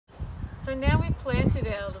So now we've planted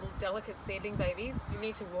our little delicate seedling babies, you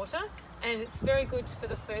need to water, and it's very good for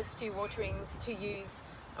the first few waterings to use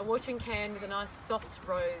a watering can with a nice soft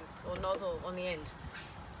rose or nozzle on the end.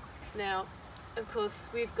 Now, of course,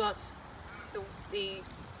 we've got the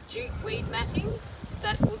jute weed matting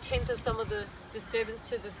that will temper some of the disturbance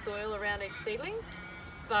to the soil around each seedling,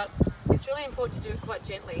 but it's really important to do it quite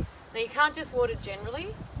gently. Now you can't just water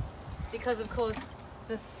generally because of course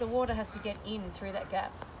the water has to get in through that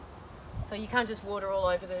gap. So you can't just water all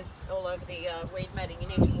over the weed matting. You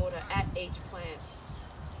need to water at each plant.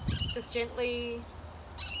 Just gently,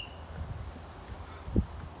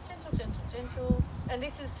 gentle, gentle, gentle. And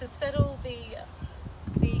this is to settle the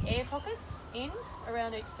air pockets in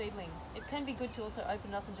around each seedling. It can be good to also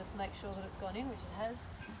open up and just make sure that it's gone in, which it has.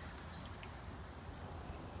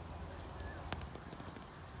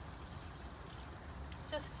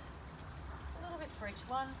 Just a little bit for each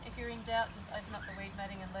one. If you're in doubt, just open up the weed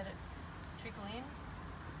matting and let it trickle in.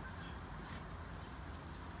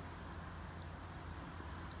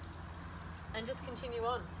 And just continue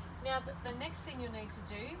on. Now the next thing you'll need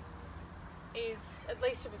to do is, at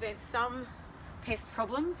least to prevent some pest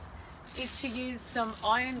problems, is to use some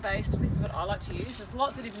iron-based, this is what I like to use, there's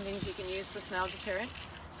lots of different things you can use for snail deterrent,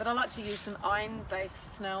 but I like to use some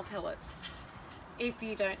iron-based snail pellets. If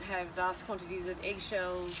you don't have vast quantities of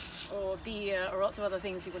eggshells or beer or lots of other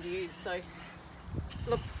things you want to use. So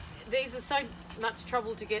look, these are so much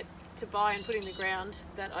trouble to get to buy and put in the ground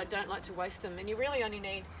that I don't like to waste them, and you really only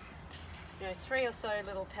need 3 or so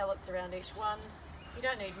little pellets around each one. You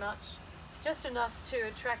don't need much, just enough to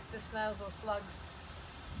attract the snails or slugs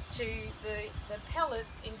to the pellets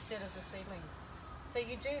instead of the seedlings. So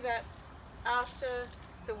you do that after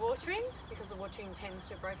the watering, because the watering tends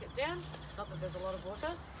to break it down, not that there's a lot of water.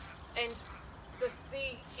 And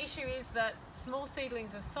the issue is that small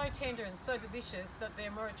seedlings are so tender and so delicious that they're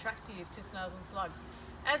more attractive to snails and slugs.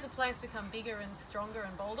 As the plants become bigger and stronger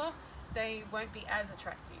and bolder, they won't be as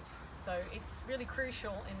attractive. So it's really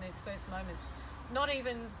crucial in these first moments. Not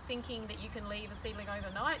even thinking that you can leave a seedling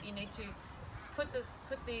overnight, you need to put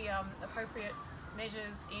the appropriate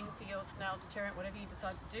measures in for your snail deterrent, whatever you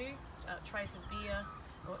decide to do. Trays of beer,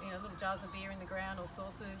 or little jars of beer in the ground, or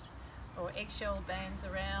saucers, or eggshell bands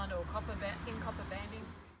around, or thin copper banding.